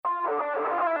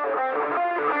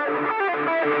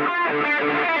Giddy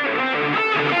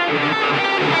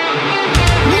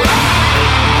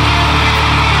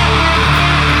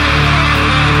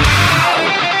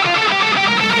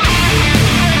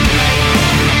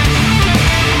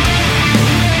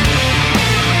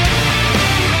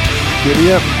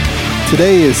up.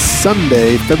 Today is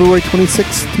Sunday, February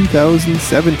 26,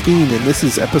 2017, and this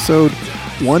is episode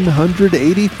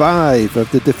 185 of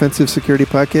the Defensive Security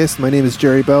Podcast. My name is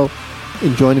Jerry Bell,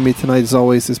 and joining me tonight, as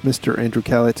always, is Mr. Andrew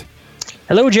Callett.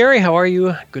 Hello, Jerry. How are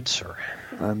you? Good, sir.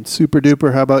 I'm super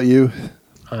duper. How about you?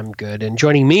 I'm good. And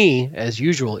joining me, as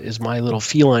usual, is my little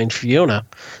feline Fiona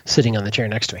sitting on the chair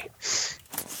next to me.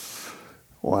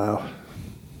 Wow.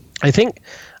 I think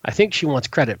she wants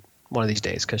credit one of these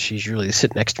days because she's usually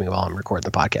sitting next to me while I'm recording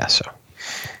the podcast. So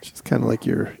she's kind of like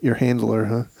your handler,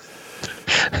 huh?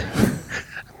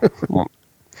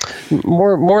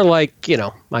 more like,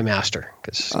 my master,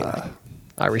 because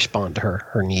I respond to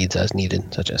her needs as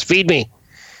needed, such as feed me.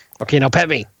 Okay, now pet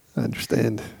me. I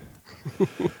understand.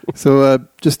 So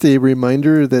just a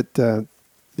reminder that the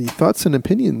thoughts and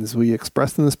opinions we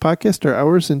express in this podcast are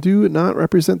ours and do not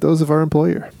represent those of our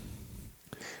employer.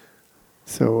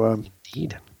 So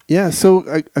indeed. Yeah, so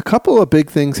a couple of big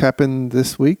things happened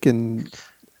this week, and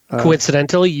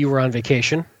coincidentally, you were on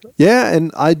vacation. Yeah,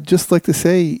 and I'd just like to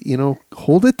say,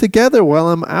 hold it together while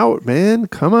I'm out, man.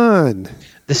 Come on.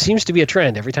 This seems to be a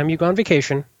trend. Every time you go on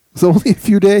vacation, it's only a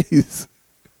few days.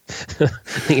 The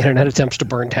internet attempts to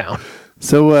burn down.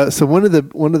 So one of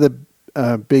the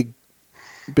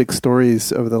big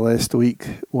stories over the last week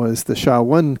was the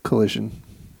SHA-1 collision,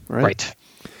 right? Right.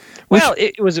 Well,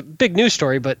 it was a big news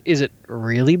story, but is it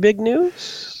really big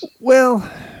news? Well,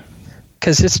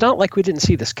 because it's not like we didn't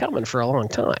see this coming for a long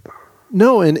time.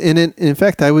 No, and in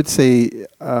fact, I would say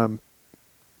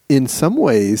in some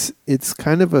ways it's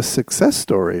kind of a success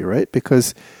story, right?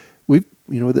 Because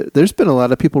there's been a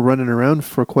lot of people running around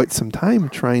for quite some time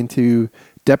trying to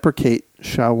deprecate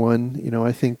SHA-1.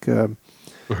 I think I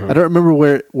don't remember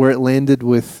where it landed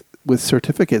with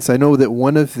certificates. I know that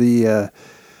one of the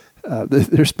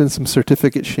there's been some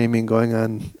certificate shaming going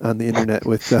on the internet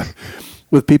with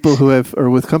people who have,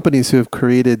 or with companies who have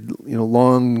created,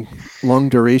 long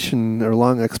duration or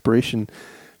long expiration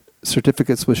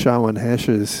certificates with SHA-1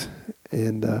 hashes.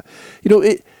 And,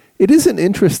 it is an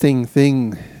interesting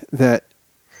thing that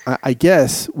I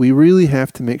guess we really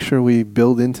have to make sure we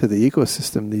build into the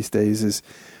ecosystem these days is,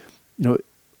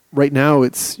 right now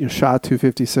it's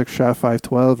SHA-256,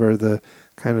 SHA-512 are the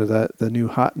kind of the new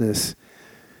hotness.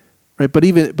 Right,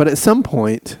 but at some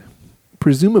point,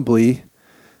 presumably,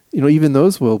 even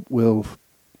those will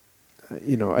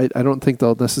I don't think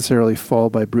they'll necessarily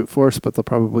fall by brute force, but they'll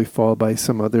probably fall by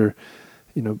some other,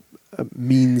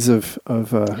 means of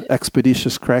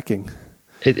expeditious cracking.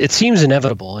 It seems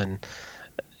inevitable, and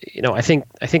I think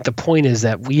the point is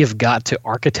that we have got to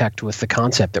architect with the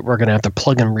concept that we're going to have to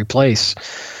plug and replace.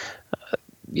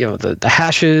 The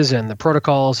hashes and the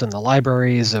protocols and the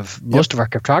libraries of most of our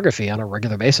cryptography on a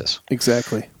regular basis.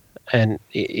 Exactly. And,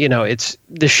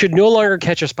 this should no longer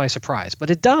catch us by surprise, but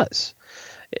it does.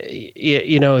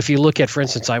 If you look at, for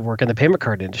instance, I work in the payment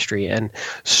card industry, and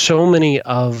so many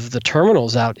of the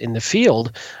terminals out in the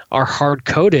field are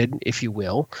hard-coded, if you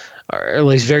will, or at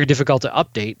least very difficult to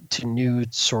update to new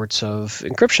sorts of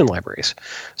encryption libraries.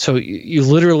 So you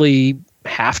literally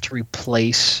have to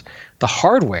replace the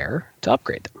hardware to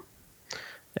upgrade them.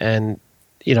 And,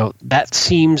 that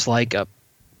seems like a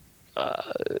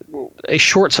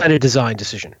short-sighted design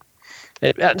decision.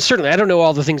 Certainly, I don't know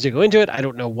all the things that go into it. I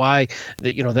don't know why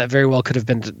that very well could have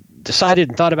been decided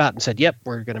and thought about and said, yep,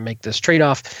 we're going to make this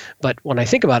trade-off. But when I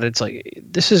think about it, it's like,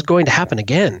 this is going to happen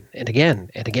again and again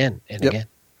and again and again.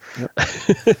 Yep.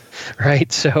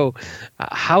 Right? So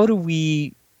how do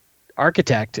we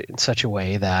architect in such a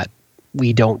way that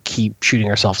we don't keep shooting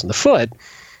ourselves in the foot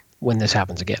when this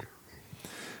happens again?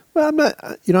 Well,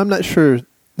 I'm not sure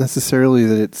necessarily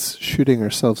that it's shooting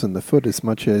ourselves in the foot as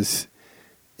much as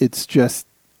it's just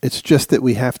that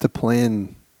we have to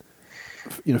plan,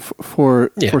 for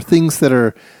things that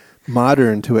are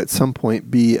modern to at some point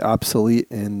be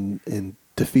obsolete and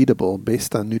defeatable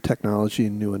based on new technology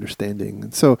and new understanding.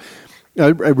 And so I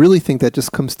really think that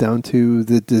just comes down to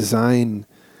the design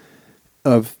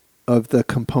of the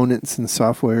components and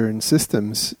software and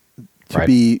systems to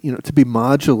be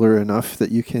modular enough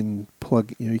that you can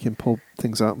plug, you can pull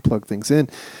things out and plug things in.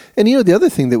 And the other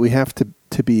thing that we have to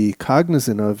be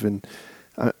cognizant of, and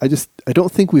I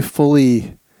don't think we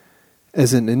fully,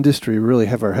 as an industry, really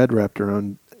have our head wrapped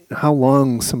around how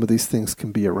long some of these things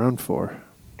can be around for.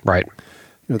 Right.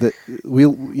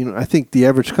 I think the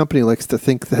average company likes to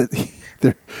think that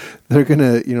they're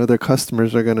gonna, their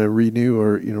customers are gonna renew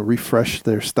or refresh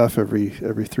their stuff every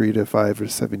 3 to 5 or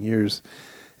 7 years,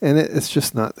 and it's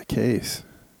just not the case.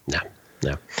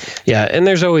 No, yeah, and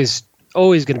there's always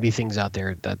going to be things out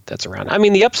there that's around. I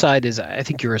mean, the upside is, I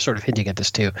think you were sort of hinting at this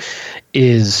too,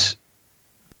 is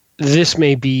this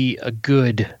may be a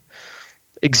good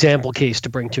example case to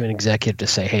bring to an executive to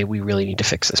say, hey, we really need to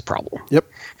fix this problem. Yep.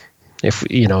 If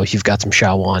you've got some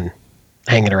SHA-1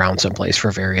 hanging around someplace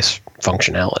for various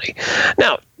functionality.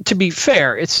 Now, to be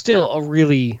fair, it's still a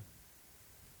really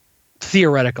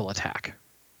theoretical attack,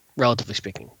 relatively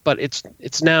speaking. But it's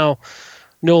now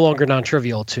no longer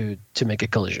non-trivial to make a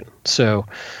collision. So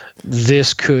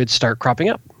this could start cropping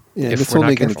up. Yeah, it's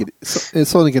only going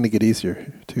to get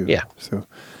easier too. Yeah. So.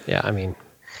 Yeah, I mean.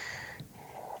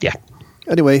 Yeah.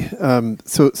 Anyway,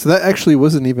 so that actually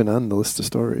wasn't even on the list of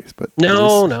stories, but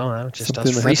no, just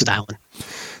us freestyling.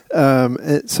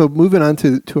 And so moving on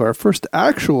to our first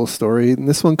actual story, and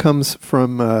this one comes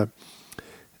from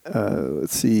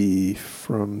let's see,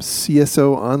 from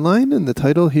CSO Online, and the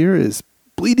title here is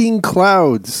 "Bleeding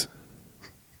Clouds: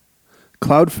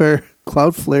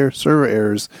 Cloudflare server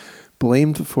errors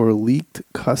blamed for leaked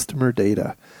customer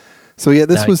data." So yeah,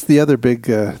 this was the other big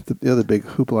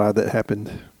hoopla that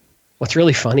happened. What's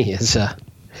really funny is the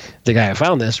guy who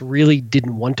found this really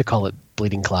didn't want to call it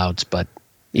Bleeding Clouds, but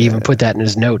he even put that in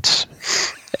his notes,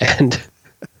 and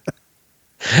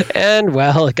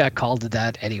well, it got called to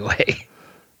that anyway.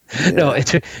 Yeah. No,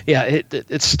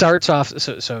 it starts off.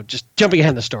 So just jumping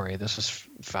ahead in the story, this was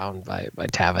found by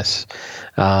Tavis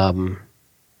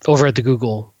over at the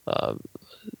Google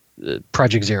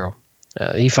Project Zero.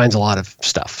 He finds a lot of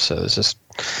stuff, so this is,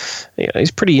 he's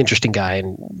a pretty interesting guy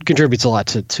and contributes a lot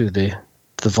to the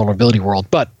vulnerability world.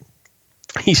 But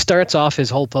he starts off his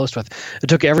whole post with, "It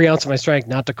took every ounce of my strength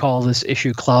not to call this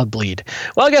issue Cloud Bleed."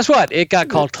 Well, guess what? It got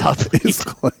called Cloud Bleed.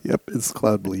 It's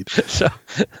Cloud Bleed.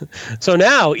 So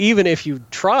now, even if you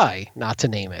try not to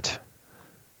name it,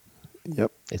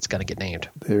 it's going to get named.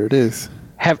 There it is.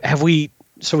 Have we?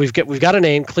 So we've got a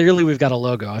name. Clearly, we've got a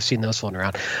logo. I've seen those floating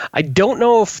around. I don't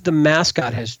know if the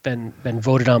mascot has been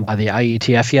voted on by the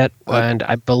IETF yet, and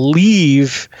I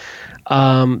believe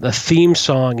the theme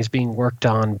song is being worked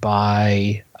on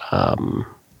by.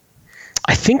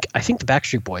 I think the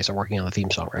Backstreet Boys are working on the theme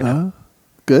song right now.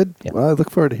 Good. Yeah. Well, I look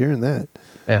forward to hearing that.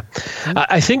 Yeah,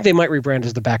 I think they might rebrand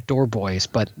as the Backdoor Boys,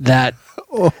 but that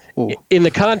in the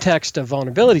context of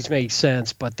vulnerabilities makes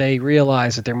sense. But they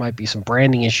realize that there might be some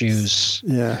branding issues.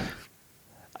 Yeah,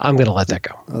 I'm going to let that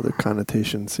go. Other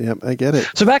connotations. Yep, I get it.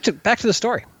 So back to the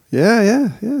story.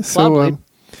 Yeah.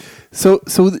 So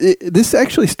this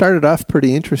actually started off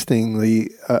pretty interestingly.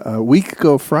 A week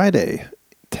ago Friday,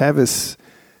 Tavis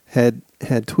had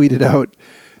tweeted out.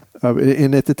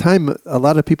 And at the time, a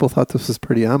lot of people thought this was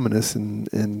pretty ominous,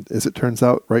 and as it turns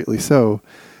out, rightly so.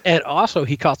 And also,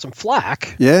 he caught some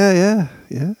flack. Yeah.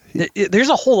 There's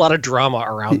a whole lot of drama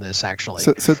around this, actually.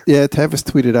 So Tavis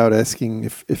tweeted out asking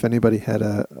if anybody had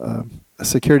a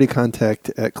security contact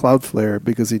at Cloudflare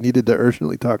because he needed to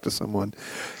urgently talk to someone.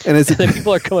 And then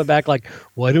people are coming back like,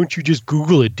 "Why don't you just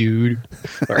Google it, dude?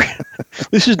 Or,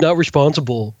 this is not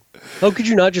responsible. How could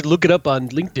you not just look it up on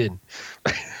LinkedIn?"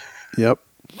 Yep.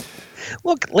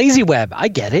 Look, lazy web. I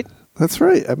get it. That's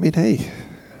right. I mean, hey,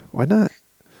 why not?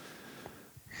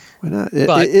 But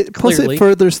plus, it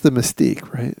furthers the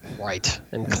mystique, right? Right,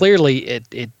 and clearly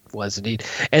it was indeed.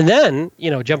 And then,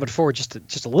 jumping forward just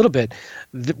a little bit,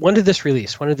 when did this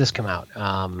release? When did this come out?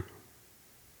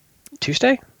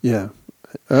 Tuesday? Yeah.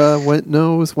 It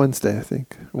was Wednesday, I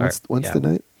think. Wednesday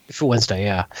night. Wednesday,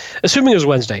 yeah. Assuming it was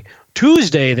Wednesday.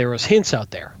 Tuesday, there was hints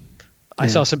out there. I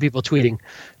saw some people tweeting,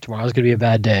 "Tomorrow's going to be a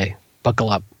bad day.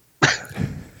 Buckle up."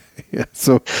 Yeah.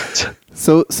 So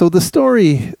the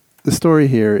story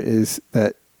here is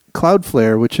that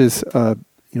Cloudflare, which is a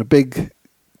big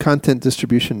content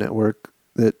distribution network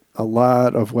that a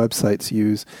lot of websites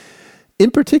use,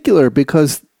 in particular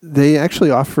because they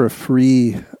actually offer a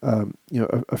free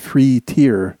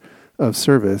tier of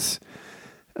service.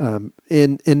 And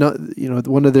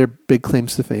one of their big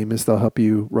claims to fame is they'll help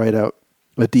you write out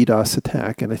a DDoS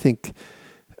attack, and I think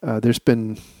there's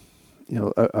been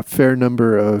a fair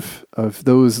number of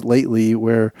those lately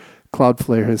where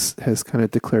Cloudflare has kind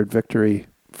of declared victory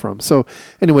from. So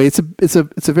anyway, it's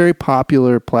a very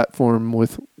popular platform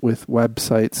with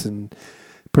websites, and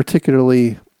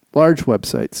particularly large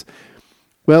websites.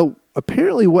 Well,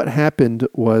 apparently what happened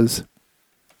was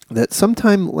that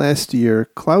sometime last year,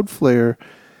 Cloudflare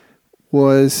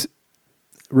was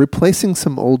replacing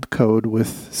some old code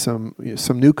with some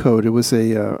new code. It was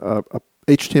a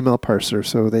HTML parser,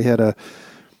 so they had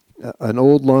an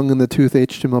old long-in-the-tooth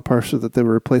HTML parser that they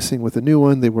were replacing with a new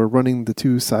one. They were running the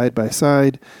two side by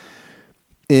side.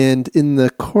 And in the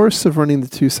course of running the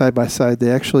two side by side,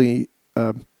 they actually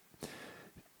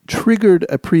triggered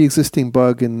a pre-existing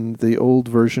bug in the old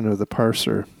version of the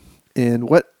parser. And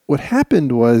what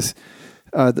happened was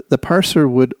the parser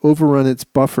would overrun its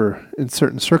buffer in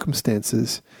certain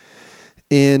circumstances.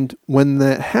 And when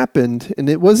that happened, and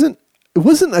it wasn't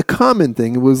a common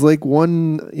thing. It was like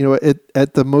one,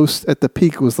 at the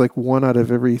peak, it was like 1 out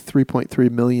of every 3.3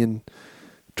 million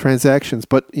transactions.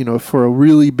 But, for a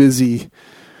really busy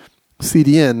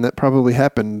CDN, that probably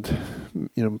happened,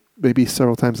 maybe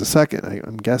several times a second,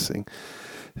 I'm guessing.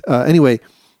 Anyway,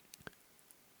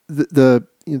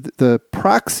 the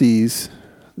proxies,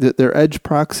 their edge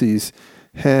proxies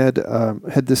had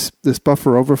this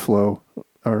buffer overflow,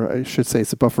 or I should say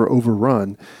it's a buffer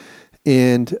overrun,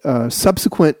 and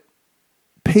subsequent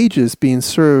pages being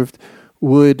served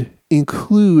would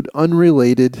include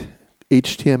unrelated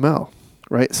HTML,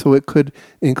 right? So it could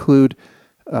include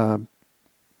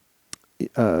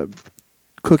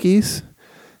cookies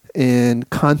and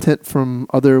content from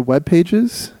other web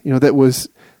pages, that was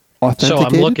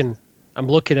authenticated. So I'm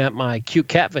looking at my cute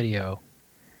cat video.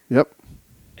 Yep.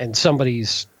 And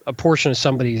a portion of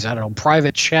somebody's, I don't know,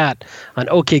 private chat on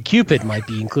OkCupid might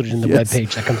be included in the web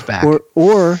page that comes back.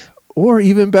 Or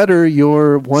even better,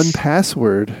 your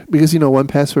 1Password, because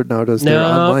 1Password now does their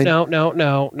online. No.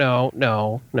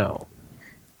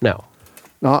 No,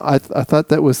 I thought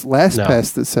that was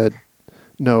LastPass that said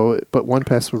no, but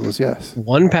 1Password was yes.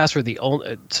 1Password, the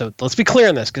only. So let's be clear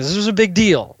on this, because this was a big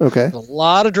deal. Okay. There's a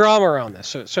lot of drama around this.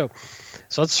 So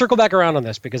let's circle back around on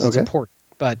this because it's important.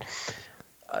 But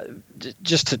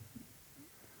just to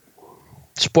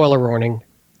spoiler warning,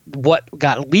 what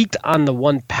got leaked on the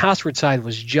 1Password side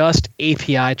was just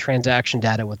API transaction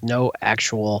data with no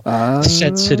actual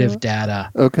sensitive data.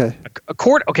 Okay.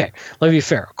 Okay, let me be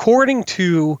fair. According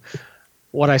to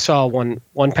what I saw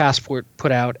 1Password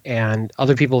put out, and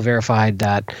other people verified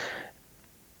that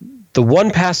the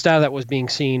 1Pass data that was being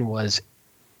seen was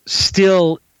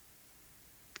still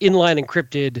inline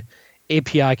encrypted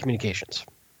API communications,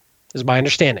 is my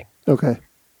understanding. Okay.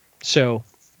 So,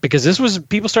 because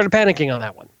people started panicking on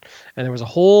that one, and there was a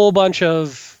whole bunch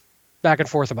of back and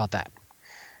forth about that.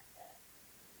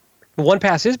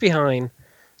 1Pass is behind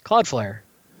Cloudflare,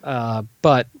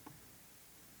 but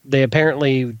they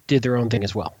apparently did their own thing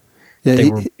as well. Yeah,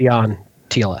 they were beyond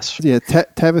TLS. Yeah,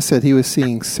 Tavis said he was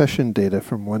seeing session data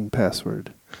from 1Password.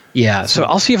 Yeah, so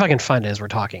I'll see if I can find it as we're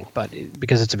talking, but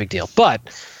because it's a big deal. But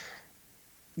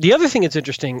the other thing that's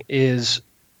interesting is,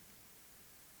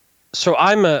 so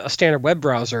I'm a standard web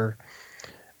browser,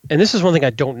 and this is one thing I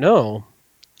don't know.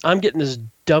 I'm getting this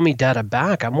dummy data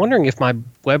back. I'm wondering if my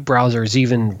web browser is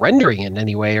even rendering it in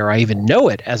any way, or I even know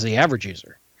it as the average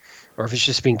user, or if it's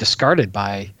just being discarded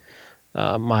by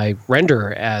my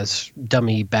renderer as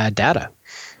dummy bad data.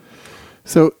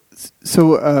 So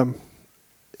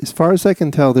as far as I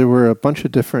can tell, there were a bunch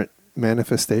of different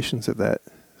manifestations of that.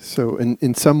 So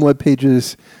in some web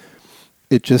pages,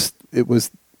 it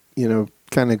was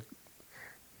kind of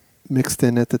mixed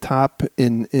in at the top.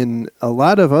 In a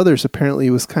lot of others, apparently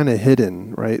it was kind of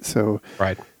hidden, right? So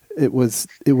right. It was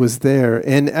there,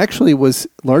 and actually was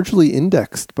largely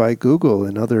indexed by Google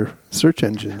and other search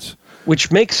engines.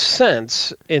 Which makes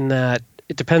sense in that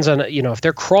it depends on, if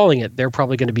they're crawling it, they're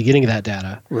probably going to be getting that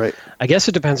data. Right. I guess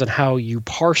it depends on how you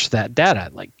parse that data,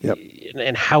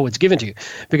 and how it's given to you.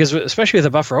 Because especially with a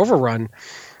buffer overrun,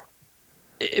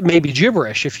 it may be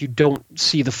gibberish if you don't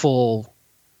see the full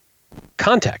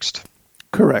context.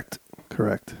 Correct.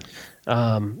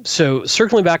 So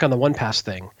circling back on the 1Pass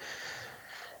thing.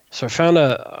 So I found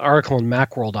an article in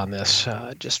Macworld on this,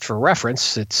 just for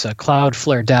reference. It's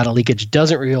Cloudflare data leakage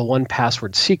doesn't reveal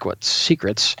 1Password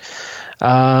secrets.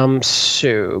 But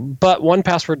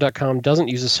 1Password.com doesn't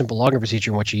use a simple login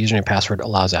procedure in which a username and password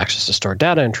allows access to stored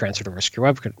data and transfer to a secure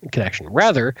web connection.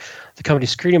 Rather, the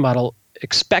company's security model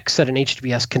expects that an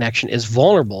HTTPS connection is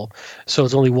vulnerable, so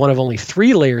it's only one of only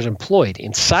 3 layers employed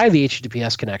inside the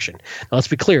HTTPS connection. Now, let's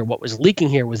be clear. What was leaking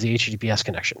here was the HTTPS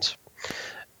connections.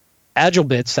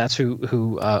 AgileBits, that's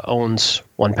who owns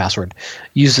 1Password,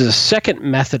 uses a second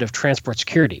method of transport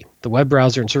security. The web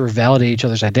browser and server validate each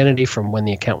other's identity from when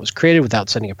the account was created without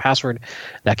sending a password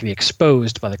that can be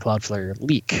exposed by the Cloudflare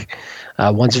leak.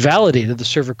 Once validated, the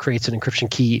server creates an encryption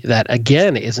key that,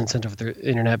 again, isn't sent over the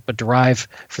internet, but derived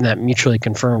from that mutually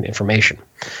confirmed information.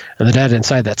 And the data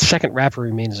inside that second wrapper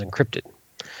remains encrypted.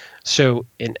 So,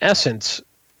 in essence,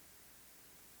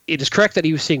 it is correct that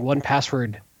he was seeing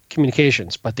 1Password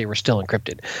communications, but they were still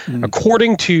encrypted.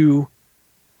 According to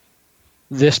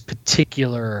this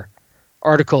particular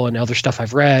article and other stuff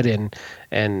I've read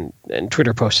and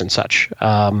Twitter posts and such.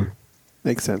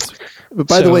 Makes sense. But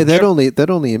by the way, that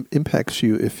only impacts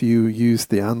you if you use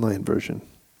the online version,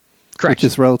 correct, which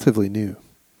is relatively new,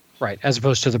 right, as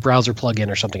opposed to the browser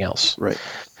plugin or something else. Right.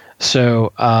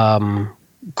 So,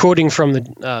 quoting from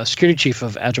the security chief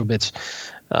of AgileBits,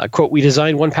 quote, "We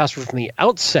designed 1Password from the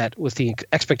outset with the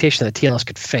expectation that TLS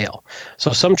could fail.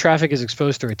 So if some traffic is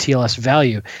exposed through a TLS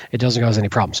value, it doesn't cause any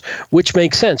problems," which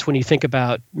makes sense when you think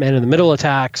about man-in-the-middle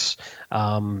attacks,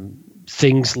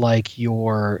 things like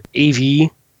your AV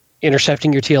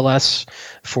intercepting your TLS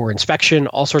for inspection,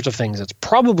 all sorts of things. It's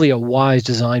probably a wise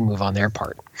design move on their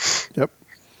part. Yep.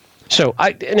 So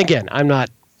I've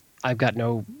got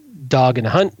no dog in the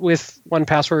hunt with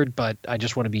 1Password, but I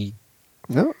just want to be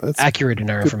accurate in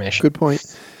our information. Good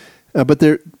point. But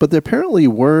there apparently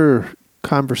were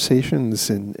conversations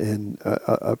and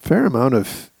a fair amount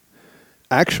of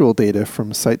actual data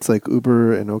from sites like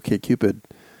Uber and OkCupid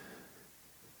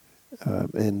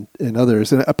and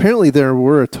others. And apparently there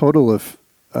were a total of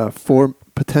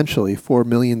potentially 4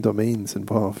 million domains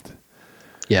involved.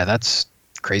 Yeah, that's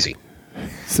crazy.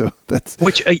 So that's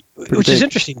which is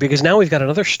interesting, because now we've got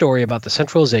another story about the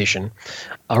centralization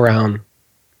around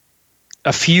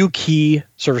a few key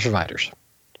service providers.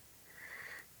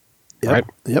 Yep. Right?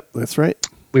 Yep, that's right.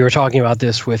 We were talking about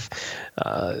this with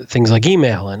things like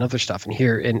email and other stuff, and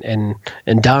here and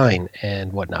Dyn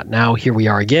and whatnot. Now here we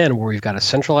are again, where we've got a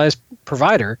centralized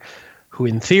provider who,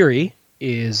 in theory,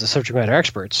 is the subject matter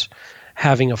experts,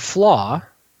 having a flaw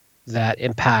that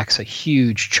impacts a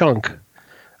huge chunk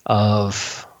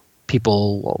of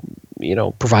people,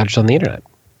 providers on the internet.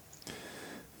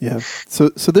 Yeah. So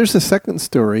there's a second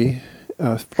story,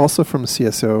 also from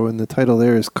CSO, and the title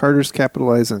there is "Carter's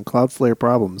Capitalize on Cloudflare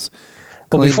Problems."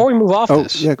 But before we move off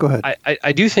this, yeah, go ahead.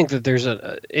 I do think that there's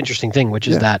an interesting thing, which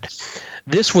is that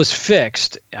this was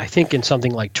fixed, I think, in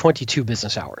something like 22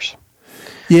 business hours.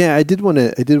 Yeah, I did want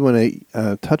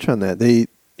to touch on that.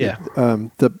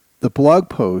 The blog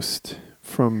post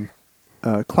from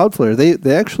Cloudflare,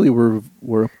 they actually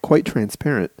were quite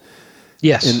transparent.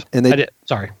 Yes, and I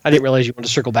didn't realize you wanted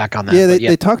to circle back on that. Yeah,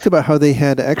 they talked about how they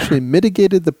had actually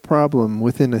mitigated the problem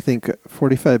within, I think,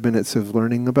 45 minutes of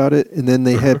learning about it, and then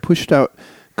they had pushed out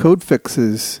code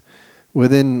fixes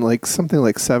within something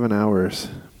like 7 hours.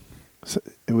 So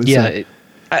it was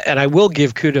and I will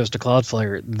give kudos to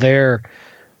Cloudflare.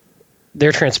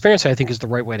 Their transparency, I think, is the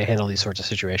right way to handle these sorts of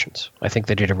situations. I think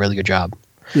they did a really good job.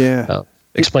 Yeah.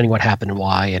 Explaining what happened and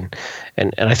why, and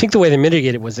I think the way they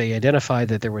mitigated was they identified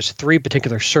that there was 3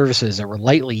 particular services that were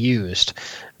lightly used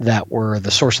that were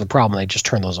the source of the problem. They just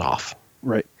turned those off.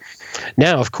 Right.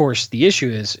 Now, of course, the issue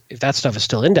is if that stuff is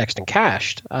still indexed and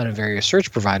cached out of various search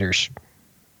providers,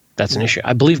 that's an issue.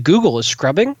 I believe Google is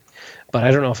scrubbing, but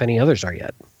I don't know if any others are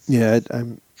yet. Yeah,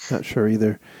 I'm not sure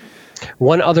either.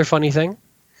 One other funny thing,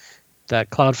 that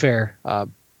Cloudflare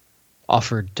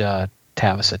offered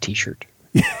Tavis a T-shirt.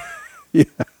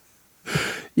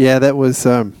 Yeah, that was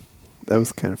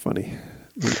kind of funny.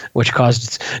 Which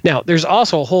caused now. There's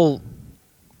also a whole.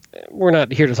 We're not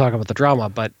here to talk about the drama,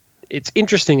 but it's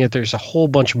interesting that there's a whole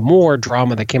bunch more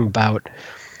drama that came about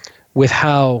with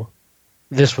how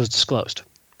this was disclosed,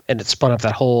 and it spun up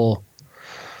that whole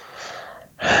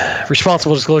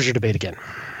responsible disclosure debate again.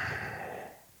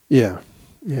 Yeah.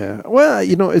 Well,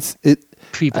 it's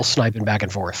people sniping back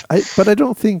and forth. But I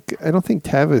don't think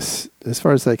Tavis, as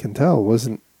far as I can tell,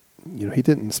 wasn't. He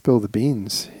didn't spill the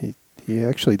beans. He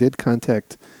actually did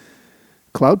contact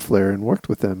Cloudflare and worked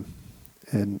with them,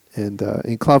 and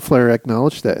Cloudflare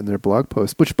acknowledged that in their blog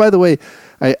post. Which, by the way,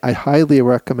 I highly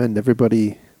recommend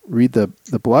everybody read the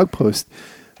blog post,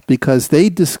 because they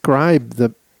describe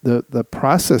the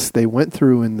process they went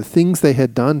through and the things they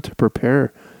had done to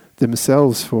prepare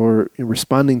themselves for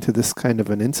responding to this kind of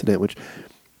an incident, which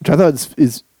I thought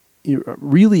is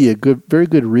really a very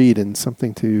good read and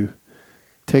something to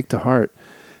take to heart.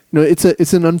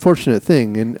 It's an unfortunate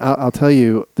thing, and I'll tell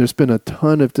you, there's been a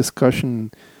ton of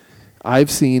discussion.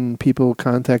 I've seen people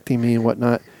contacting me and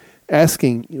whatnot,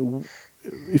 asking,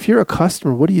 if you're a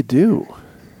customer, what do you do?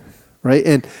 Right?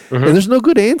 And there's no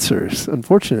good answers,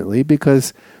 unfortunately,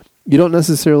 because you don't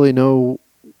necessarily know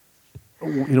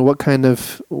what kind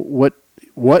of what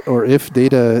or if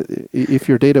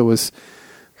your data was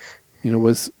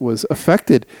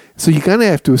affected. So you kind of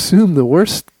have to assume the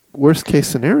worst case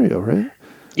scenario, right?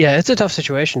 Yeah, it's a tough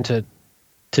situation to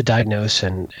diagnose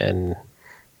and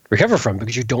recover from,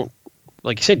 because you don't,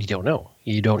 like you said, you don't know.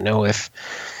 You don't know if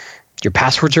your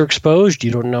passwords are exposed.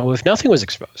 You don't know if nothing was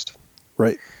exposed.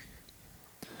 Right.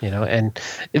 And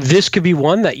this could be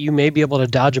one that you may be able to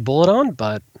dodge a bullet on,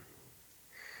 but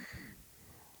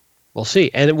We'll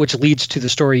see. And which leads to the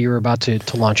story you were about to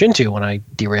launch into when I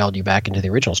derailed you back into the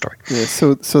original story. Yeah.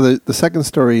 So the second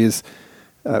story is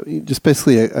just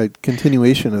basically a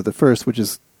continuation of the first, which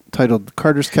is titled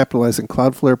 "Carter's Capitalizing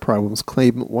Cloudflare Problems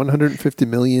Claim 150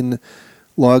 Million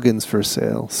Logins for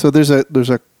Sale." So there's a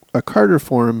Carter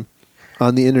forum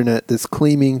on the internet that's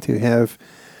claiming to have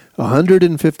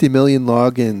 150 million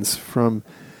logins from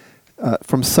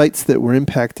sites that were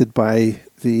impacted by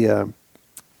the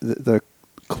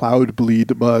cloud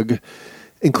bleed bug,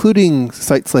 including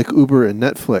sites like Uber and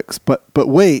Netflix. But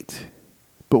wait,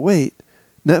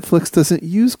 Netflix doesn't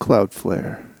use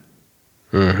Cloudflare.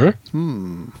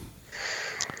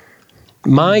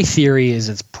 My theory is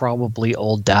it's probably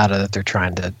old data that they're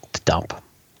trying to dump.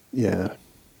 Yeah.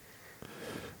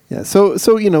 Yeah. So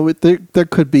there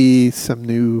could be some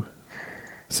new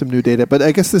data, but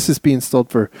I guess this is being sold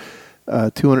for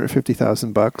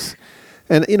 $250,000.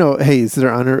 And hey, is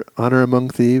there honor among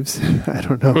thieves? I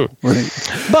don't know. Right?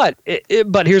 But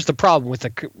here's the problem with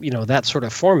that sort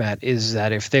of format is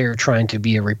that if they're trying to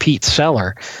be a repeat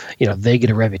seller, they get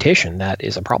a reputation. That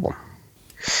is a problem.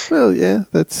 Well, yeah,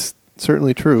 that's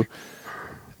certainly true.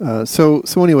 So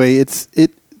anyway,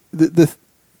 the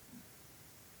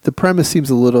premise seems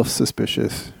a little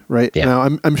suspicious, right? Yeah.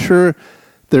 Now I'm sure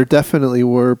there definitely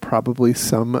were probably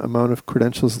some amount of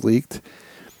credentials leaked.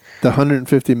 The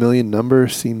 150 million number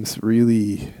seems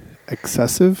really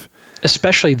excessive.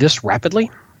 Especially this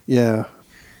rapidly? Yeah.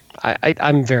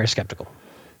 I'm very skeptical.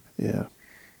 Yeah.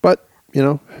 But,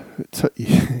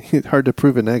 it's hard to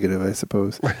prove a negative, I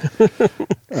suppose.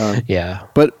 Yeah.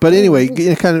 But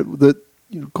anyway, kind of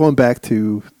going back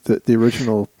to the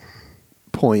original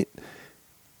point,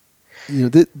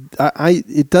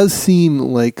 it does seem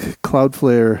like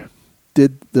Cloudflare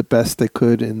did the best they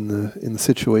could in the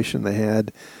situation they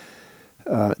had.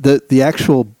 The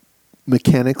actual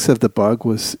mechanics of the bug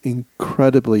was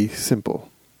incredibly simple.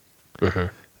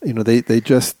 They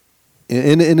just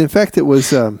and in fact it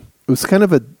was kind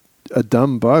of a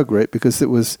dumb bug, right? Because it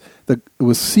was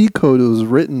C code. It was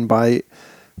written by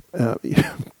a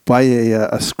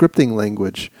scripting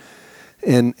language,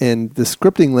 and the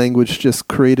scripting language just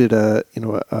created an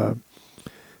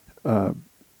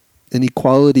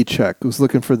equality check. It was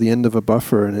looking for the end of a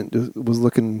buffer, and it was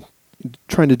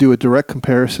trying to do a direct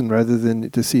comparison rather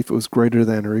than to see if it was greater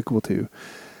than or equal to.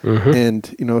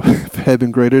 And if it had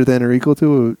been greater than or equal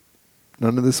to,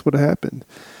 none of this would have happened.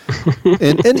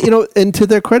 and to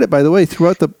their credit, by the way,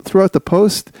 throughout the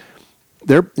post,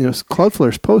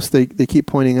 Cloudflare's post, they keep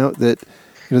pointing out that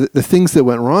the things that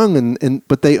went wrong,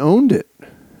 but they owned it.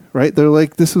 Right? They're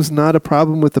like, this was not a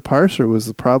problem with the parser; it was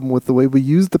a problem with the way we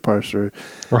used the parser.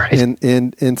 Right.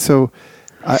 And so,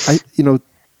 I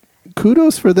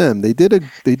kudos for them. They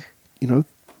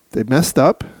messed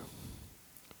up.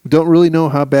 We don't really know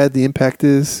how bad the impact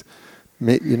is.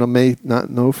 May not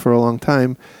know for a long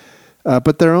time,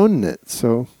 but they're owning it.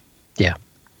 So yeah,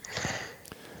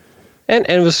 and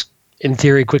it was in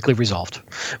theory quickly resolved,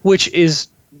 which is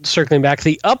circling back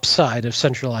the upside of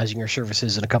centralizing your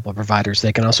services in a couple of providers.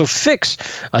 They can also fix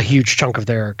a huge chunk of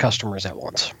their customers at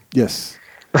once. Yes,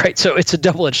 right. So it's a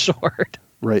double-edged sword.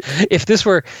 Right. If this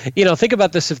were, think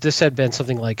about this. If this had been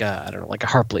something like a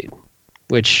Heartbleed,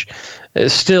 which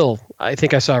is still, I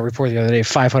think I saw a report the other day,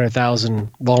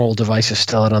 500,000 vulnerable devices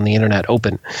still out on the internet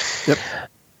open. Yep.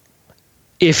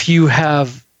 If you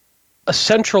have a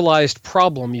centralized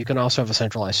problem, you can also have a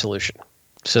centralized solution.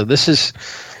 So this is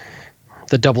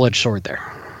the double-edged sword there.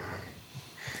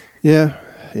 Yeah.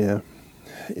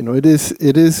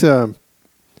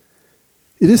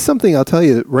 It is something, I'll tell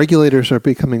you, that regulators are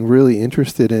becoming really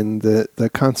interested in the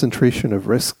concentration of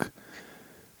risk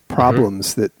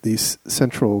problems that these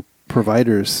central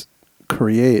providers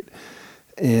create.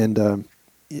 And,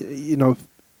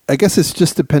 I guess it's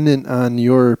just dependent on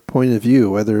your point of view,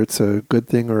 whether it's a good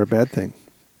thing or a bad thing.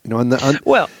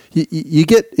 You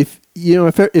get,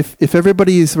 if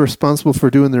everybody is responsible for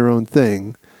doing their own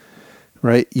thing,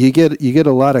 right, you get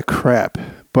a lot of crap.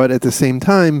 But at the same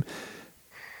time,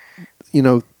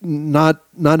 not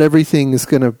everything is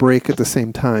going to break at the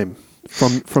same time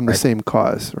from the same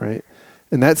cause, right?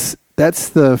 And that's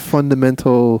the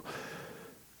fundamental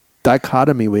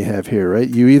dichotomy we have here, right?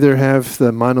 You either have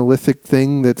the monolithic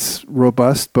thing that's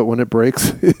robust, but when it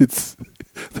breaks, it's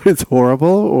horrible,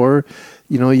 or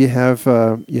you have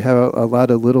a lot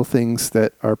of little things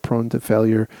that are prone to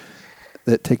failure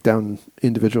that take down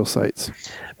individual sites.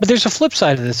 But there's a flip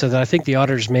side of this that I think the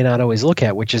auditors may not always look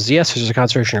at, which is, yes, there's a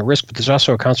concentration of risk, but there's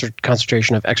also a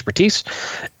concentration of expertise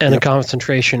and a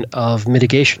concentration of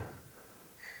mitigation.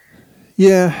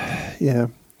 Yeah.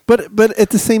 But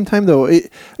at the same time, though, I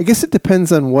guess it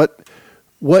depends on what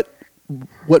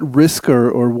risk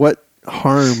or what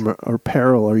harm or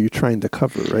peril are you trying to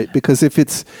cover, right? Because if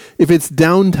it's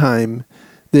downtime,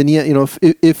 then if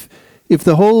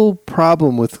the whole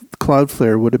problem with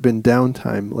Cloudflare would have been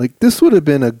downtime, like this would have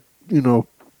been an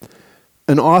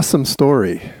awesome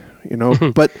story,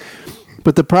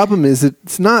 but the problem is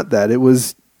it's not that. It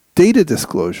was data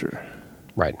disclosure.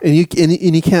 Right. And you can't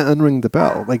unring the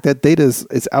bell. Like that data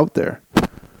is out there.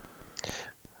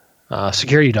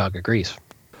 Security Dog agrees.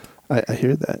 I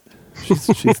hear that.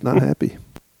 She's not happy.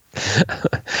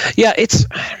 Yeah, it's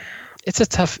a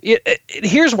tough.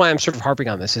 Here's why I'm sort of harping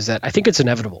on this: is that I think it's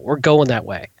inevitable. We're going that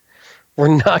way.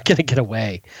 We're not going to get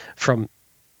away from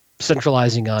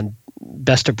centralizing on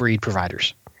best of breed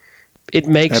providers. It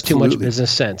makes Absolutely. too much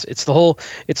business sense. It's the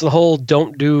whole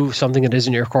don't do something that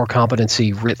isn't your core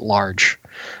competency writ large.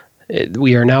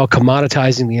 We are now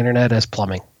commoditizing the internet as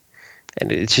plumbing,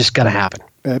 and it's just got to happen.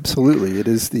 Absolutely, it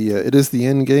is the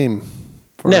end game.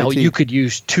 Now IT. you could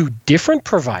use two different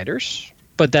providers,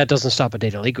 but that doesn't stop a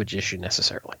data leakage issue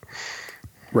necessarily.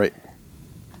 Right.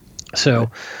 So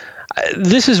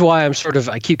this is why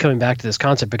I keep coming back to this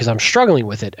concept, because I'm struggling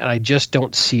with it and I just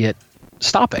don't see it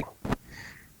stopping.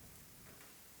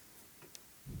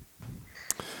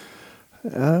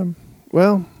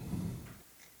 Well,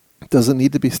 it doesn't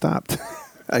need to be stopped.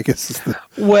 I guess.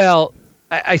 Well,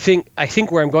 I think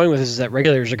where I'm going with this is that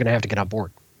regulators are going to have to get on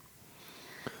board.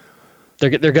 They're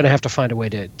going to have to find a way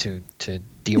to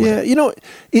deal with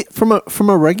it. From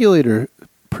a regulator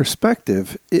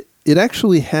perspective, it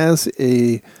actually has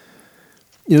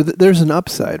there's an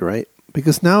upside, right?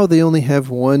 Because now they only have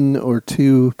one or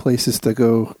two places to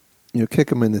go, kick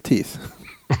them in the teeth.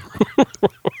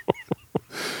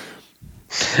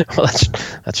 Well,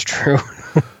 that's true.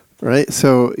 Right.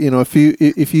 So,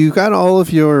 if you got all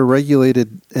of your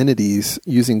regulated entities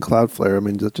using Cloudflare, I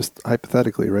mean, just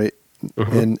hypothetically, right?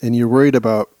 Mm-hmm. And you're worried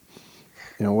about,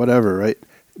 whatever, right?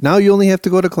 Now you only have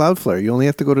to go to Cloudflare. You only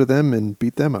have to go to them and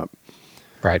beat them up.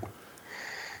 Right.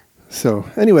 So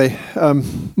anyway,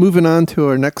 moving on to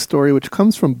our next story, which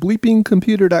comes from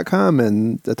bleepingcomputer.com,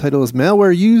 and the title is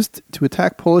 "Malware Used to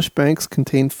Attack Polish Banks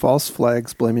Contained False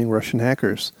Flags Blaming Russian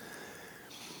Hackers."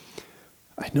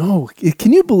 I know.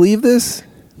 Can you believe this?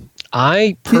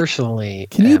 I personally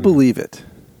can you believe it?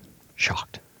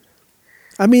 Shocked.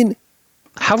 I mean,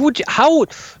 who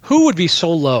would be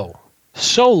so low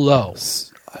to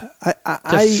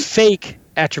fake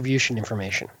attribution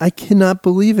information? I cannot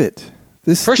believe it.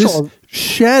 This First of all,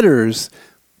 shatters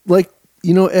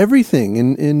everything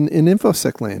in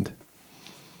InfoSec land.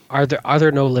 Are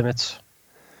there no limits?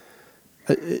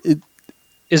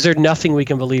 Is there nothing we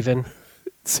can believe in?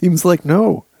 It seems like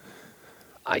no.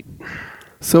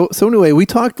 So anyway, we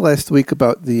talked last week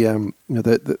about the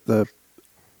the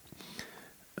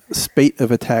spate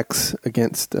of attacks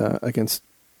against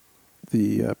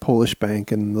the Polish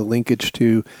bank and the linkage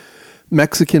to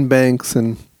Mexican banks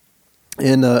and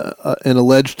an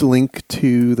alleged link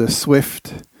to the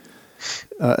SWIFT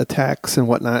attacks and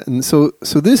whatnot. And so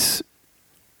this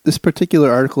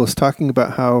particular article is talking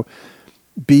about how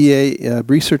a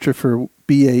researcher for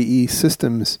BAE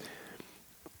Systems,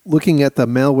 looking at the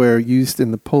malware used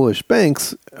in the Polish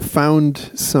banks,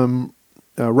 found some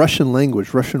Russian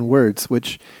words,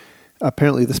 which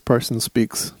apparently this person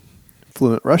speaks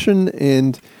fluent Russian,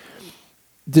 and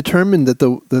determined that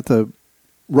the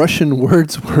Russian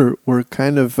words were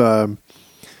kind of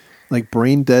like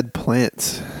brain dead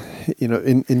plants,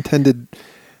 intended.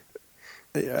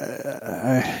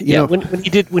 When he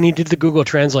did the Google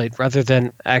Translate, rather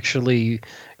than actually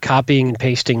copying and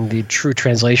pasting the true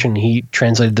translation, he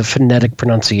translated the phonetic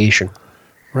pronunciation.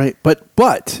 Right,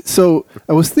 but so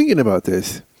I was thinking about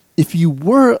this. If you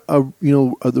were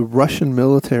the Russian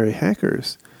military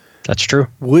hackers, that's true.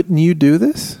 Wouldn't you do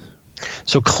this?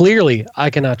 So clearly, I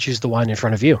cannot choose the wine in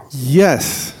front of you.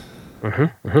 Yes.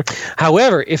 Mm-hmm, mm-hmm.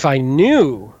 However, if I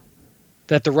knew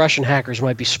that the Russian hackers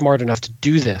might be smart enough to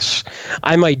do this,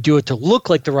 I might do it to look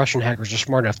like the Russian hackers are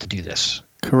smart enough to do this.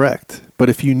 Correct. But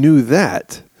if you knew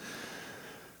that,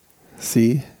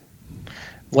 see?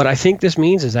 What I think this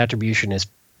means is attribution is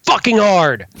fucking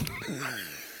hard.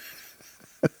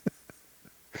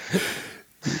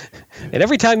 And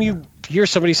every time you hear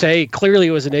somebody say, clearly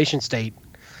it was a nation state,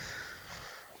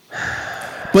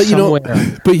 but you know what?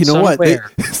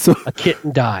 A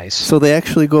kitten dies. So they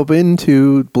actually go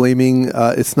into blaming.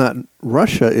 It's not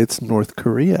Russia; it's North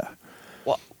Korea.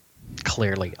 Well,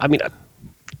 clearly, I mean,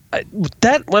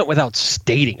 that went without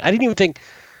stating. I didn't even think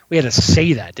we had to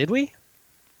say that, did we?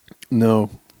 No.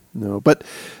 But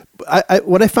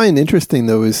what I find interesting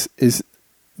though is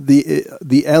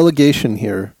the allegation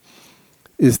here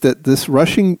is that this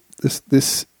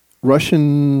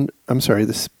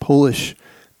this Polish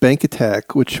bank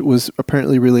attack, which was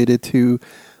apparently related to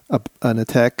an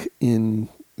attack in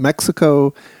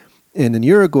Mexico and in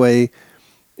Uruguay,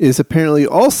 is apparently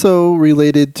also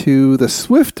related to the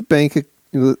SWIFT bank,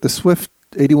 the SWIFT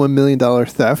 $81 million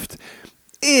theft,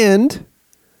 and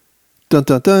dun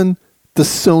dun dun, the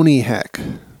Sony hack.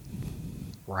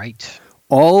 Right.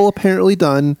 All apparently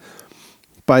done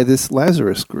by this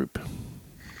Lazarus group.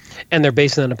 And they're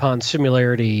basing it upon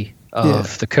similarity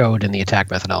of the code and the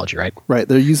attack methodology, right? Right.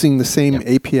 They're using the same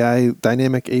API,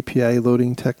 dynamic API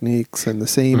loading techniques, and the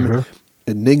same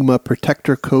Enigma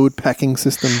protector code packing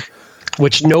system.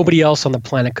 Which nobody else on the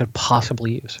planet could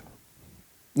possibly use.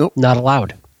 Nope. Not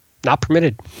allowed. Not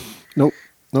permitted. Nope.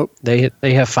 They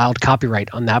have filed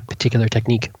copyright on that particular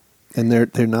technique. And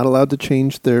they're not allowed to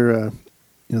change their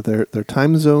their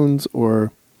time zones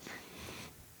or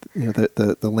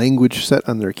the language set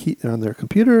on their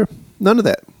computer. None of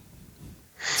that.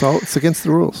 It's against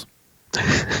the rules.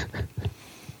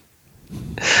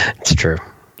 It's true.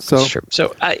 It's true.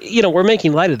 So we're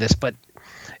making light of this, but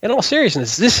in all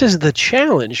seriousness, this is the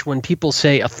challenge when people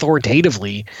say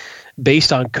authoritatively,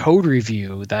 based on code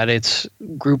review, that it's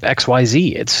group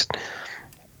XYZ.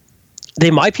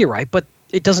 They might be right, but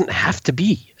it doesn't have to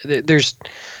be.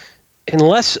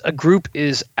 Unless a group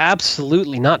is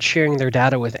absolutely not sharing their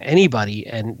data with anybody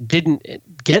and didn't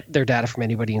get their data from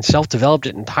anybody and self-developed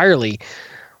it entirely,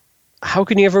 how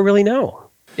can you ever really know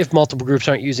if multiple groups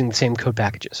aren't using the same code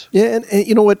packages? Yeah, and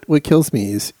you know what kills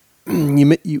me is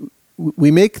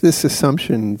we make this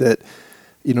assumption that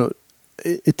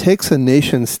it takes a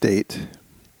nation state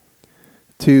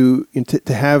to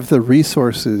have the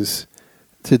resources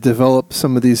to develop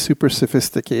some of these super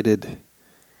sophisticated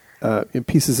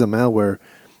pieces of malware,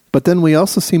 but then we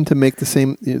also seem to make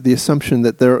the assumption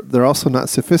that they're also not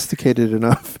sophisticated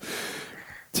enough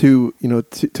to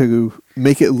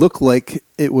make it look like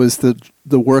it was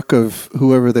the work of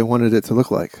whoever they wanted it to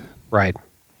look like. Right.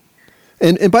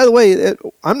 And by the way,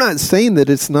 I'm not saying that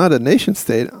it's not a nation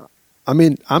state. I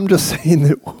mean, I'm just saying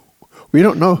that we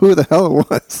don't know who the hell it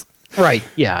was. Right.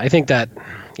 Yeah. I think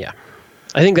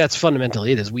that's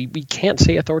fundamentally it is. We can't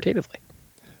say authoritatively.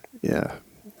 Yeah.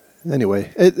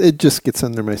 Anyway, it just gets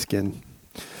under my skin.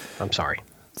 I'm sorry.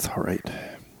 It's all right.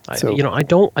 I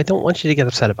don't want you to get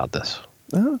upset about this.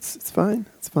 No, it's fine.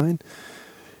 It's fine.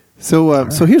 So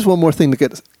so here's one more thing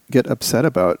to get upset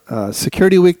about.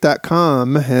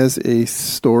 SecurityWeek.com has a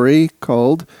story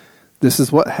called "This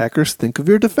is what hackers think of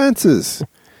your defenses,"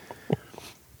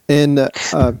 and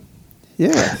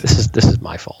this is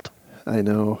my fault. I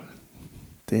know.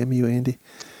 Damn you, Andy.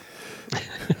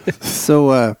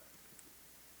 So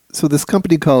this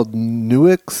company called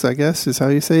Nuix, I guess is how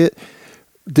you say it,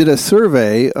 did a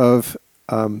survey of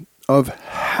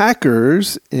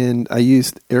hackers, and I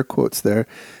used air quotes there,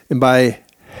 and by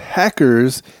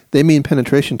hackers they mean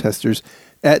penetration testers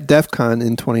at DEF CON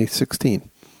in 2016.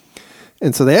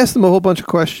 And so they asked them a whole bunch of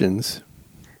questions.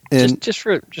 And just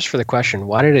for the question,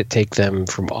 why did it take them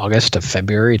from August to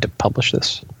February to publish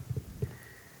this?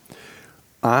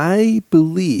 I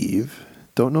believe,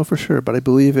 don't know for sure, but I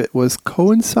believe it was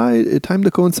time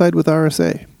to coincide with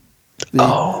RSA.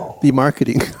 The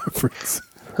marketing conference.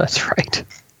 That's right.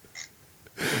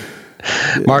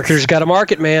 Yes. Marketers got to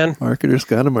market, man. Marketers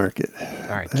got to market. All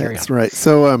right, carry on. That's right.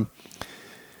 So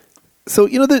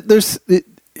there's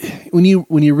when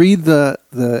you read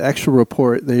the actual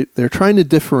report, they're trying to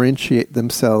differentiate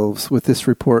themselves with this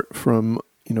report from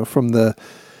the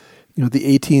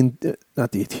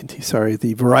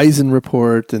the Verizon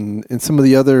report and some of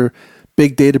the other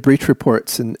big data breach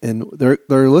reports, and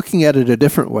they're looking at it a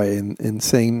different way and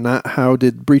saying not how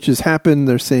did breaches happen,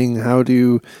 they're saying how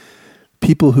do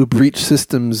people who breach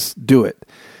systems do it.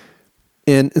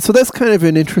 And so that's kind of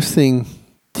an interesting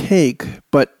take,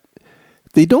 but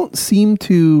they don't seem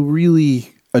to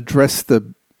really address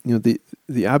the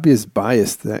obvious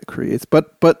bias that creates.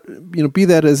 But be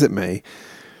that as it may,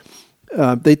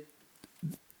 they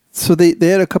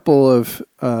had a couple of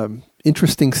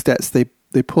interesting stats they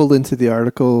pulled into the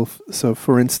article. So,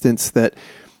 for instance, that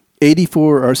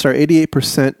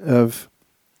 88% of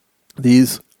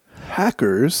these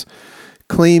hackers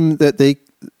claim that they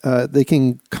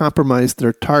can compromise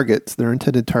their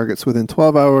intended targets within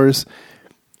 12 hours,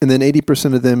 and then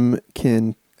 80% of them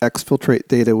can exfiltrate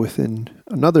data within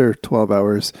another 12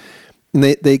 hours. And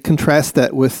they contrast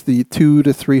that with the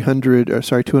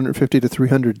 250 to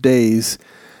 300 days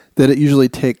that it usually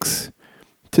takes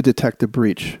to detect a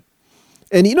breach.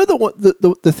 And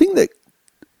the thing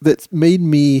that's made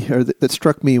me, or that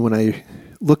struck me when I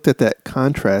looked at that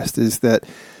contrast, is that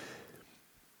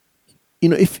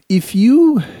if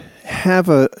you have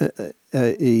a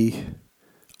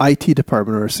IT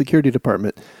department or a security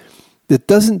department that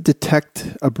doesn't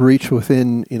detect a breach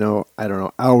within, I don't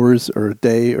know, hours or a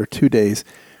day or 2 days,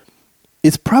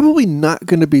 it's probably not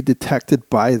going to be detected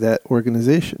by that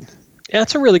organization. Yeah,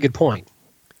 that's a really good point.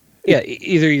 Yeah,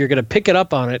 either you're going to pick it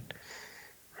up on it.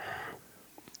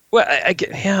 Well,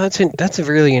 that's a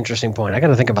really interesting point. I got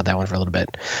to think about that one for a little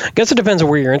bit. I guess it depends on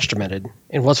where you're instrumented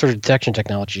and what sort of detection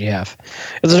technology you have.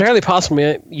 It's entirely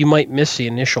possible you might miss the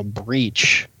initial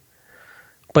breach,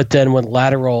 but then when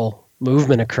lateral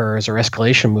movement occurs or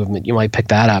escalation movement, you might pick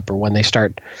that up, or when they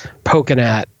start poking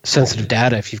at sensitive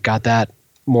data, if you've got that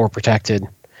more protected.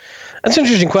 That's an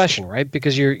interesting question, right?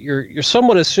 Because you're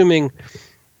somewhat assuming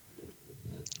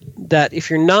that if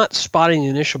you're not spotting the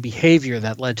initial behavior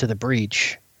that led to the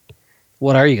breach,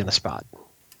 what are you going to spot?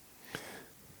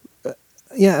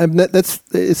 Yeah,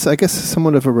 it's I guess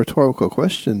somewhat of a rhetorical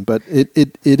question, but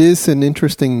it is an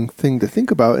interesting thing to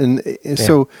think about, and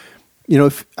so.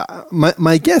 If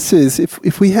my guess is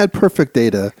if we had perfect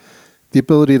data, the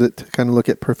ability to kind of look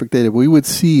at perfect data, we would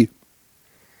see,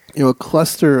 a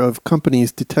cluster of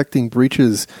companies detecting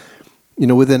breaches,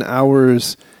 within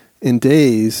hours and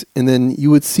days, and then you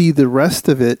would see the rest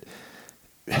of it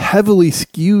heavily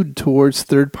skewed towards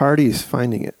third parties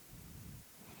finding it.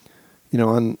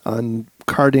 On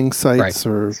carding sites,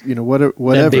 right, or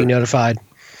whatever. And being notified.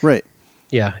 Right.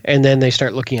 Yeah, and then they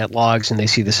start looking at logs and they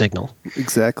see the signal.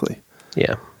 Exactly.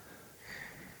 Yeah,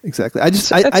 exactly. I'm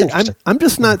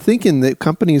just not thinking that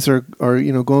companies are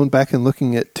going back and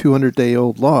looking at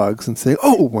 200-day-old logs and saying,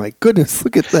 "Oh my goodness,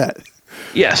 look at that."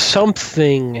 Yeah,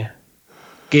 something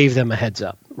gave them a heads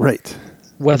up. Right.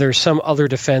 Whether some other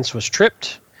defense was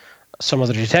tripped, some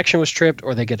other detection was tripped,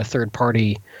 or they get a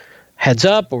third-party heads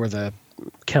up, or the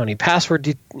county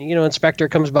password inspector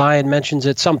comes by and mentions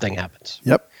it. Something happens.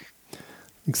 Yep.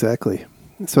 Exactly.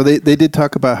 So they did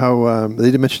talk about how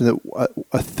they did mention that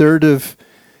a third of,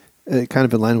 kind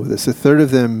of in line with this, a third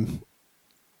of them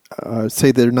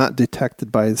say they're not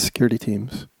detected by the security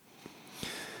teams.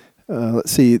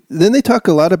 Let's see. Then they talk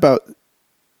a lot about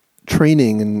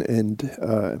training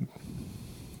and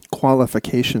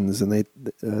qualifications, and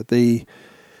they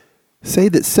say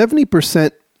that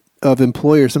 70% of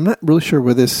employers, I'm not really sure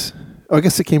where this, I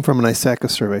guess it came from an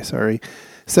ISACA survey, sorry.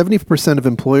 70% of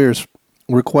employers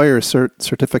require a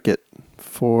certificate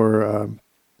for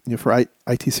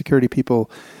IT security people,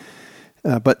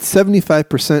 but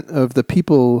 75% of the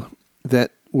people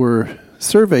that were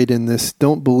surveyed in this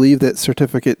don't believe that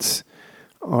certificates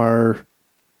are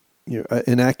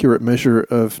an accurate measure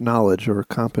of knowledge or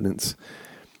competence.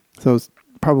 So it's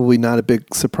probably not a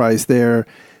big surprise there.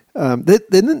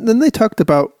 Then they talked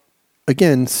about,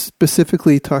 again,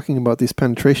 specifically talking about these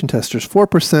penetration testers.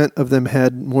 4% of them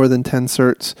had more than 10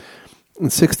 certs, and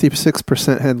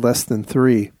 66% had less than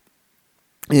 3.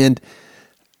 And,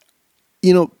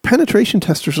 penetration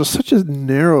testers are such a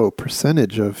narrow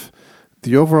percentage of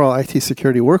the overall IT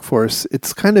security workforce.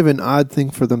 It's kind of an odd thing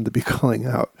for them to be calling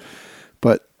out.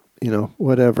 But,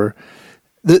 whatever.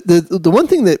 The one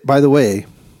thing that, by the way,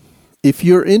 if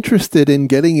you're interested in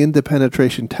getting into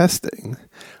penetration testing,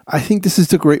 I think this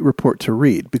is a great report to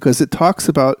read, because it talks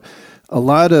about a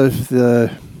lot of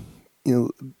the,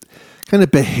 kind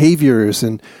of behaviors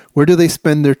and where do they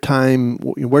spend their time?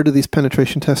 Where do these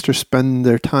penetration testers spend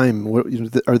their time? What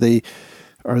are they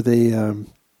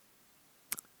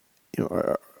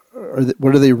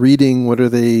reading? What are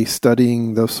they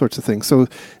studying? Those sorts of things. So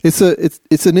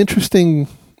it's an interesting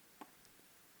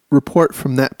report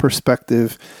from that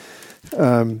perspective.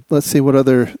 Let's see what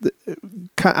other.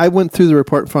 I went through the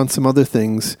report and found some other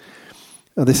things.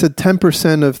 They said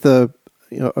 10%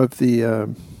 of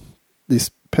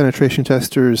these penetration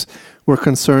testers were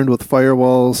concerned with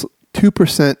firewalls.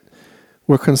 2%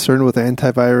 were concerned with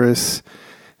antivirus.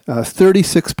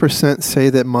 36% say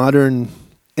that modern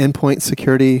endpoint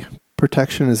security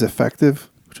protection is effective,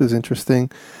 which is interesting.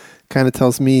 Kind of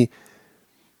tells me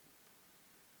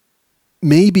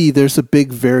maybe there's a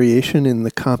big variation in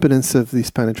the competence of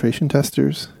these penetration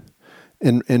testers,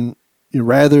 and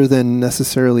rather than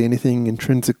necessarily anything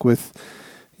intrinsic with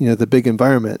the big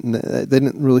environment. And they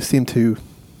didn't really seem to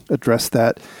address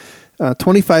that.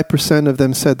 25% of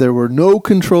them said there were no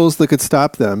controls that could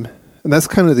stop them. And that's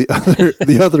kind of the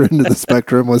other end of the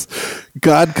spectrum was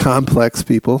God complex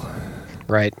people.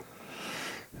 Right.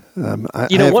 I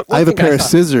have a pair of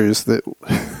scissors that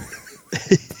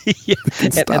yeah,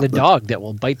 and a dog that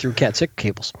will bite through Cat 6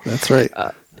 cables. That's right.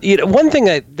 One thing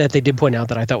that they did point out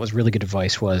that I thought was really good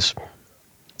advice was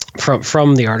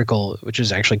from the article, which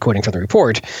is actually quoting from the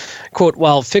report, quote,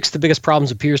 "While fix the biggest problems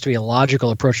appears to be a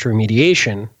logical approach to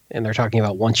remediation, and they're talking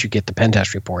about once you get the pen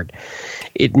test report,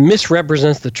 it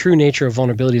misrepresents the true nature of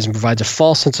vulnerabilities and provides a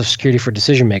false sense of security for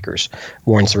decision makers,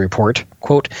 warns the report.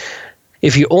 Quote,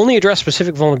 if you only address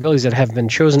specific vulnerabilities that have been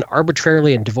chosen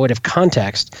arbitrarily and devoid of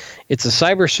context, it's the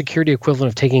cybersecurity equivalent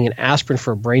of taking an aspirin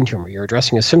for a brain tumor. You're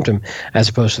addressing a symptom as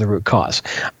opposed to the root cause.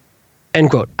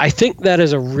 End quote. I think that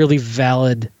is a really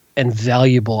valid and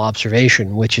valuable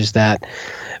observation, which is that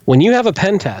when you have a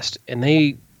pen test and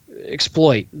they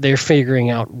exploit, they're figuring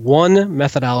out one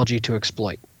methodology to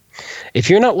exploit. If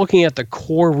you're not looking at the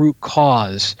core root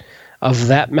cause of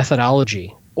that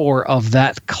methodology or of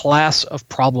that class of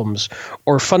problems,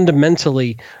 or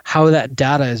fundamentally how that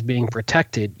data is being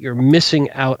protected, you're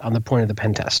missing out on the point of the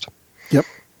pen test. Yep.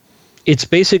 It's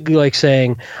basically like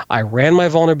saying, I ran my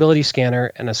vulnerability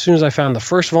scanner, and as soon as I found the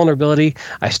first vulnerability,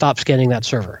 I stopped scanning that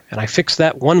server. And I fixed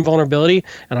that one vulnerability,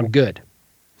 and I'm good.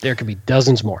 There could be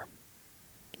dozens more.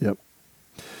 Yep.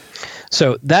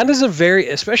 So that is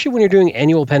especially when you're doing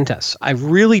annual pen tests, I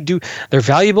really do. They're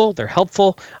valuable. They're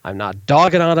helpful. I'm not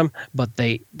dogging on them, but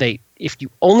if you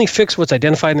only fix what's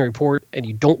identified in the report and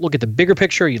you don't look at the bigger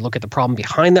picture, you look at the problem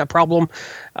behind that problem,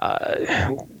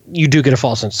 you do get a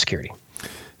false sense of security.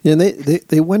 Yeah, and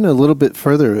they went a little bit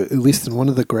further, at least in one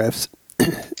of the graphs,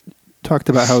 talked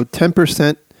about how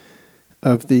 10%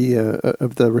 of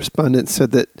the respondents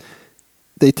said that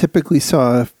they typically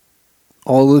saw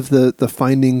all of the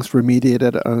findings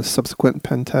remediated on a subsequent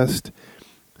pen test.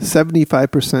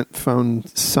 75% found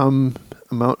some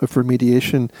amount of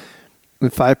remediation,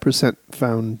 and 5%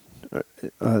 found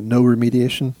no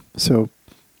remediation. So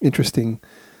interesting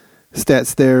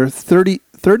stats there.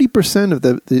 30% of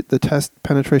the test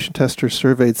penetration testers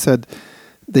surveyed said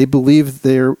they believed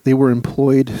they were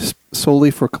employed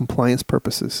solely for compliance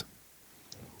purposes.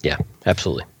 Yeah,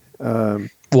 absolutely.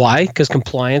 Why? Because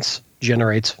compliance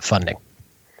generates funding.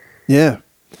 Yeah.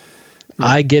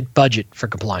 I get budget for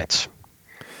compliance.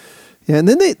 Yeah, and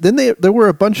then there were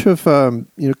a bunch of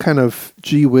kind of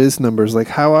gee whiz numbers, like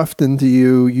how often do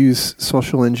you use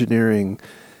social engineering,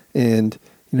 and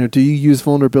do you use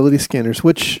vulnerability scanners,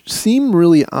 which seem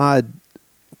really odd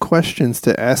questions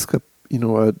to ask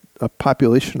a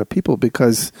population of people,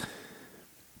 because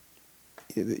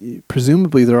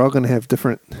presumably they're all going to have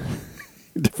different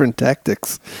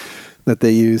tactics that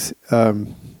they use.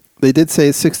 They did say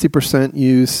 60%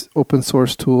 use open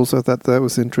source tools. I thought that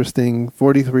was interesting.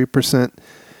 43%.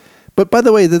 But by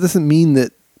the way, that doesn't mean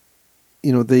that,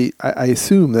 I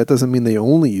assume that doesn't mean they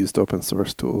only used open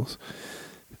source tools.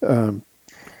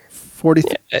 40.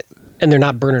 And they're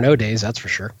not burn or no days, that's for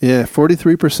sure. Yeah,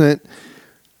 43%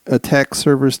 attack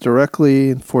servers directly,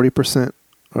 and 40%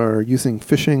 are using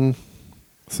phishing.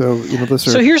 So, those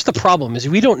are. So here's the problem: is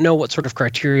we don't know what sort of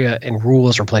criteria and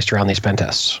rules are placed around these pen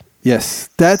tests. Yes,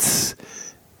 that's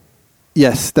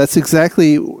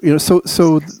exactly,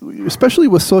 so especially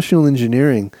with social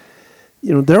engineering,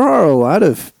 there are a lot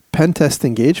of pen test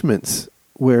engagements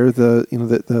where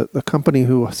the company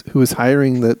who is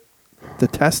hiring the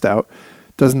test out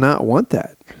does not want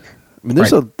that. I mean,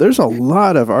 there's a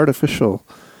lot of artificial,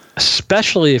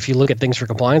 especially if you look at things for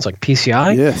compliance like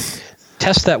PCI. Yes.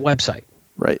 Test that website.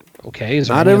 Right. Okay.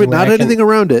 Not anything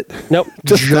around it. Nope.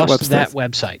 just that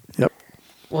website. Yep.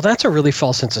 Well, that's a really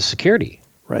false sense of security.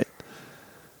 Right.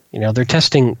 They're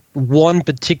testing one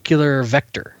particular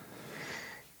vector.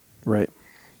 Right.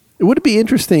 It would be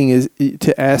interesting is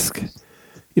to ask,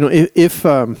 if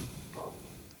kind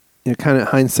of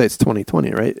hindsight's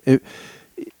 2020, right?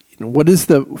 What is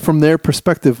from their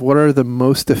perspective, what are the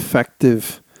most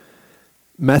effective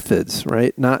methods,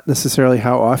 right? Not necessarily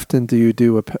how often do you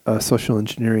do a social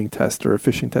engineering test or a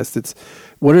phishing test. It's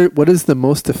what is the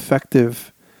most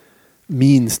effective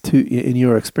means in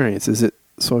your experience? Is it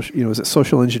is it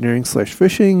social engineering /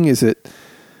 phishing? Is it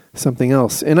something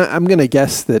else? And I'm going to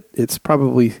guess that it's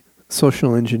probably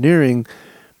social engineering.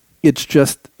 It's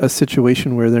just a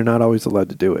situation where they're not always allowed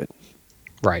to do it.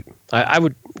 Right. I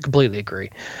would completely agree.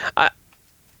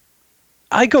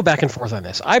 I go back and forth on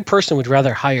this. I personally would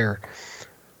rather hire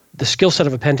the skill set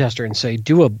of a pen tester and say,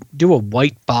 do a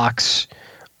white box,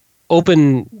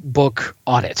 open book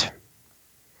audit.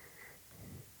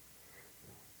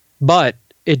 But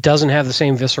it doesn't have the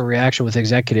same visceral reaction with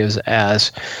executives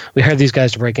as we hired these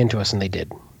guys to break into us, and they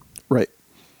did. Right.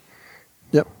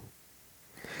 Yep.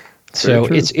 So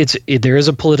there is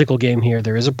a political game here.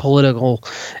 There is a political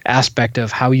aspect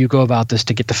of how you go about this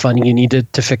to get the funding you need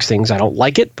to fix things. I don't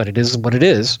like it, but it is what it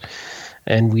is.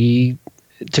 And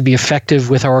to be effective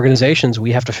with our organizations,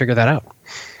 we have to figure that out.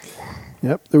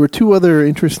 Yep. There were two other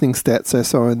interesting stats I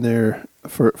saw in there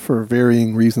for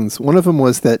varying reasons. One of them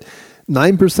was that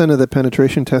 9% of the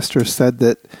penetration testers said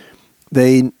that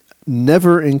they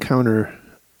never encounter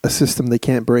a system they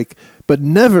can't break, but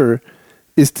never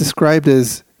is described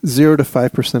as 0 to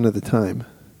 5% of the time.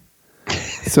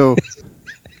 So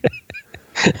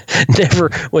never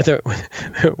with a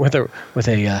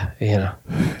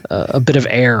a bit of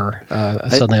air.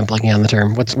 Suddenly, I'm blanking on the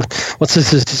term. What's the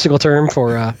statistical term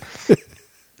for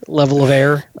level of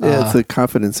air? Yeah, it's a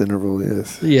confidence interval.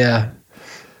 Yes. Yeah.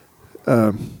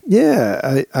 So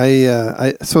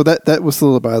that was a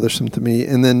little bothersome to me,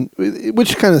 and then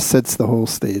which kind of sets the whole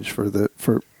stage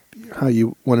for how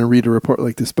you want to read a report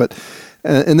like this. But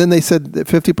and then they said that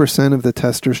 50% of the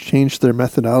testers changed their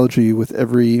methodology with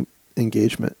every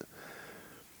engagement,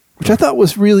 which I thought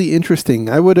was really interesting.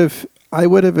 I would have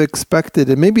expected,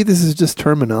 and maybe this is just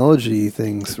terminology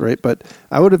things, right? But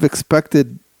I would have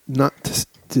expected not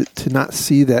to not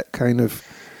see that kind of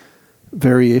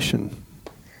variation.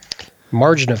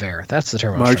 Margin of error. That's the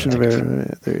term. Margin of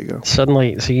error. There you go.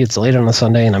 Suddenly, see, it's late on a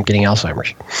Sunday, and I'm getting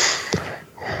Alzheimer's.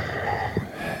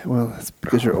 Well, that's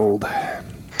because you're old.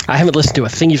 I haven't listened to a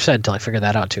thing you've said until I figured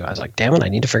that out, too. I was like, damn it, I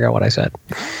need to figure out what I said.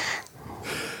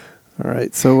 All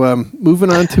right. So moving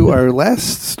on to our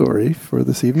last story for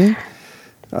this evening.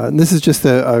 And this is just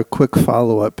a quick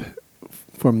follow-up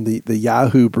from the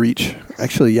Yahoo breach.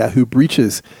 Actually, Yahoo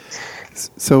breaches.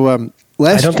 So I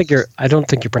don't think you're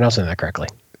pronouncing that correctly.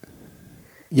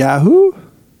 Yahoo?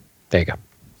 There you go.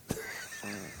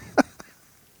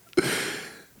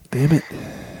 Damn it.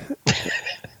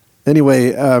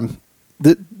 Anyway,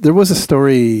 there was a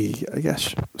story, I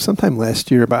guess, sometime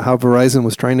last year about how Verizon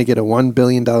was trying to get a $1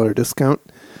 billion discount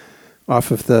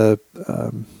off of the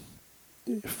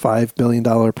 $5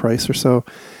 billion price or so.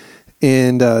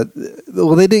 And,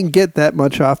 they didn't get that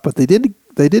much off, but they did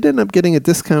end up getting a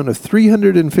discount of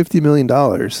 $350 million,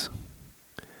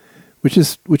 which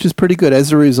is pretty good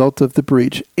as a result of the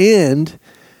breach. And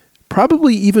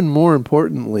probably even more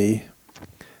importantly,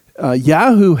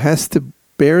 Yahoo has to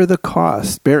bear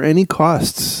any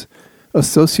costs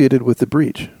associated with the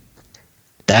breach.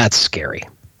 That's scary.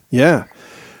 Yeah,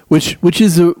 which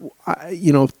is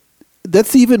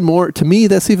that's even more, to me,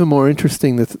 that's even more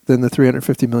interesting than the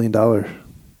 $350 million.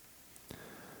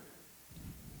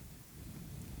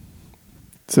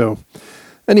 So,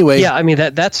 anyway. Yeah, I mean,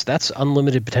 that's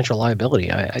unlimited potential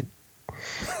liability.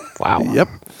 Wow.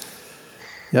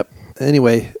 Yep.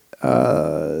 Anyway,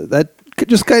 that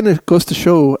just kind of goes to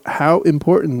show how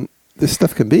important this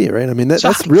stuff can be, right? I mean,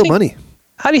 that's real money.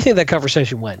 How do you think that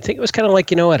conversation went? Think it was kind of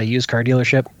like, at a used car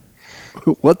dealership?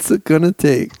 What's it going to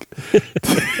take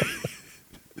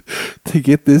to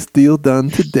get this deal done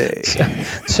today?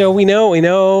 So we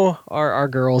know our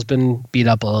girl's been beat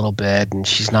up a little bit and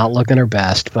she's not looking her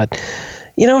best, but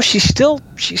she's still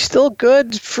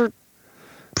good for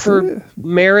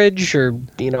marriage, or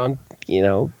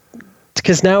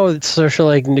because now it's sort of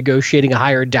like negotiating a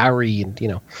higher dowry, and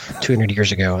 200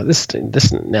 years ago. This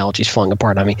analogy's falling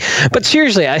apart on me, but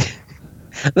seriously,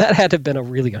 that had to have been a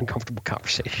really uncomfortable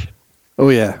conversation. Oh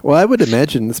yeah, well, I would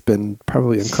imagine it's been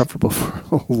probably uncomfortable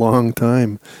for a long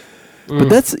time. But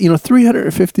that's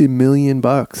 $350 million.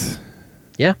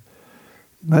 Yeah,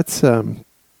 that's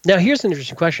Now here's an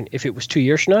interesting question: if it was 2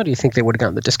 years from now, do you think they would have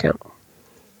gotten the discount?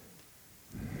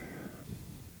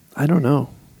 I don't know,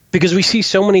 because we see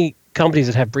so many companies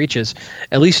that have breaches,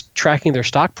 at least tracking their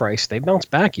stock price, they bounce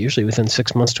back usually within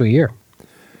 6 months to a year.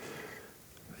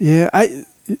 Yeah,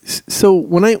 so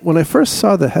when I first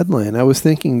saw the headline, I was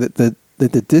thinking that the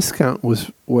discount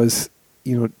was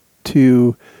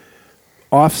to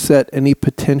offset any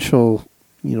potential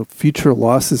future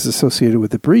losses associated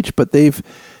with the breach, but they've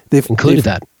included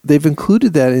that. They've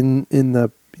included that in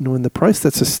the price.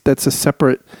 That's a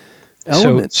separate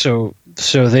element.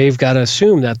 So they've got to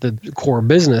assume that the core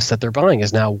business that they're buying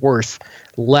is now worth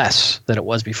less than it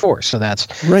was before. So that's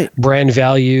right. Brand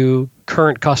value,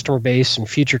 current customer base, and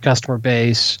future customer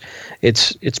base.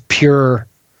 It's pure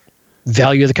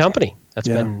value of the company that's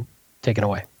been taken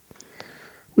away.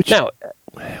 Which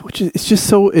is it's just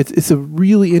so it's a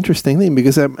really interesting thing,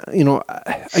 because I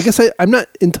guess I'm not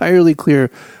entirely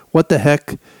clear what the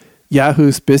heck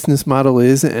Yahoo's business model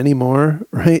is anymore,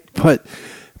 right? But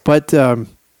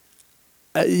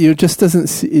it just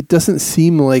doesn't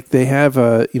seem like they have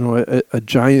a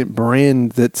giant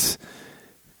brand that's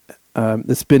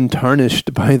been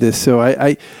tarnished by this. So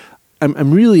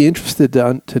I'm really interested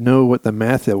to know what the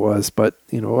math it was, but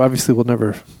obviously we'll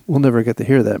never get to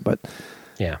hear that. But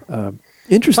yeah,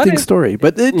 interesting story.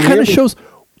 But it kind of shows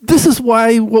this is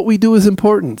why what we do is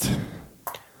important.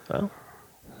 Well,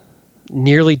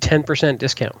 nearly 10%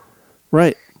 discount,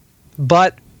 right?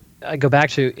 But I go back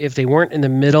to, if they weren't in the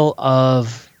middle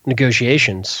of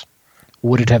negotiations,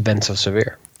 would it have been so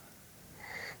severe?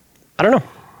 I don't know.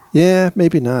 Yeah,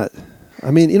 maybe not.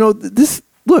 I mean,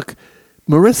 look,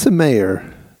 Marissa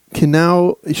Mayer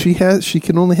she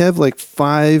can only have like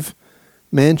 5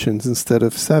 mansions instead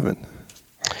of 7.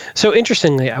 So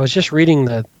interestingly, I was just reading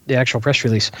the actual press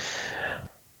release.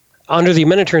 Under the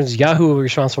amended terms, Yahoo will be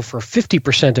responsible for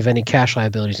 50% of any cash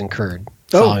liabilities incurred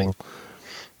following.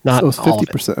 Not all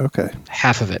 50%. Of it. Okay.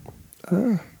 Half of it.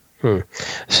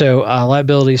 So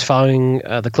liabilities following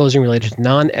the closing related to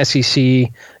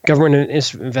non-SEC government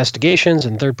investigations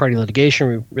and third-party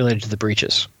litigation related to the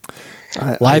breaches.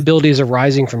 Liabilities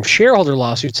arising from shareholder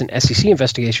lawsuits and SEC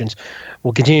investigations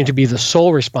will continue to be the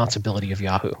sole responsibility of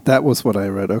Yahoo. That was what I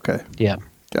read. Okay. Yeah.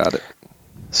 Got it.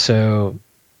 So,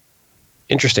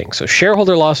 interesting. So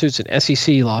shareholder lawsuits and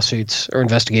SEC lawsuits or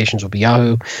investigations will be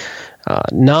Yahoo.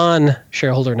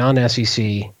 Non-shareholder,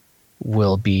 non-SEC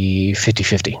will be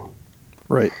 50-50.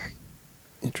 Right.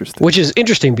 Interesting. Which is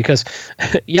interesting because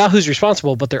Yahoo's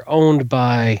responsible, but they're owned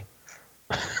by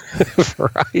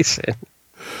Verizon.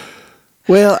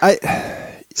 Well,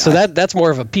 that's more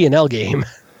of a P&L game.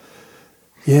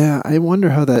 Yeah, I wonder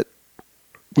how that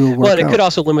will work. Well, it could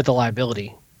also limit the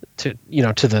liability to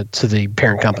the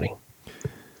parent company.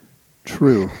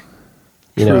 True.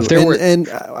 If there were, and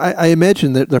I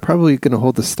imagine that they're probably going to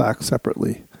hold the stock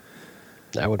separately.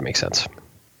 That would make sense.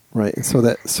 Right, and so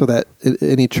that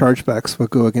any chargebacks will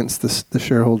go against the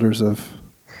shareholders of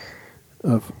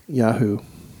Yahoo,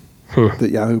 the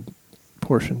Yahoo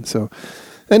portion. So,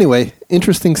 anyway,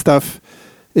 interesting stuff.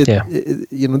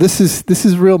 This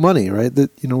is real money, right?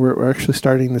 That we're actually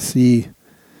starting to see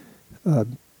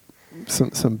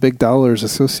some big dollars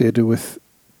associated with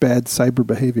bad cyber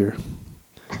behavior.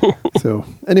 So,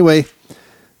 anyway,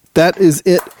 that is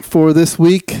it for this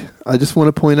week. I just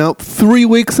want to point out 3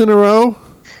 weeks in a row.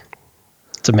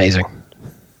 It's amazing.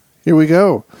 Here we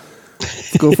go.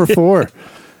 Let's go for 4.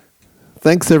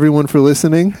 Thanks, everyone, for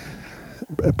listening.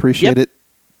 Appreciate it.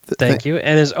 Thank you.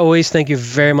 And as always, thank you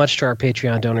very much to our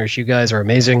Patreon donors. You guys are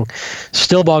amazing.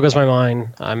 Still boggles my mind.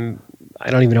 I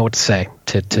don't even know what to say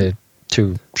to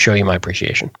show you my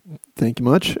appreciation. Thank you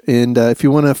much. And if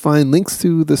you want to find links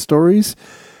to the stories,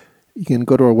 you can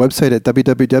go to our website at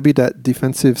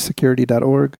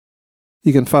www.defensivesecurity.org.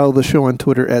 You can follow the show on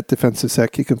Twitter at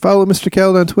DefensiveSec. You can follow Mr.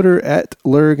 Khaled on Twitter at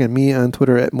Lurg and me on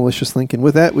Twitter at MaliciousLink. And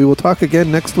with that, we will talk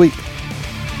again next week.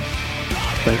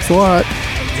 Thanks a lot.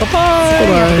 Bye-bye.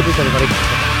 Bye-bye.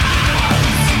 Everybody.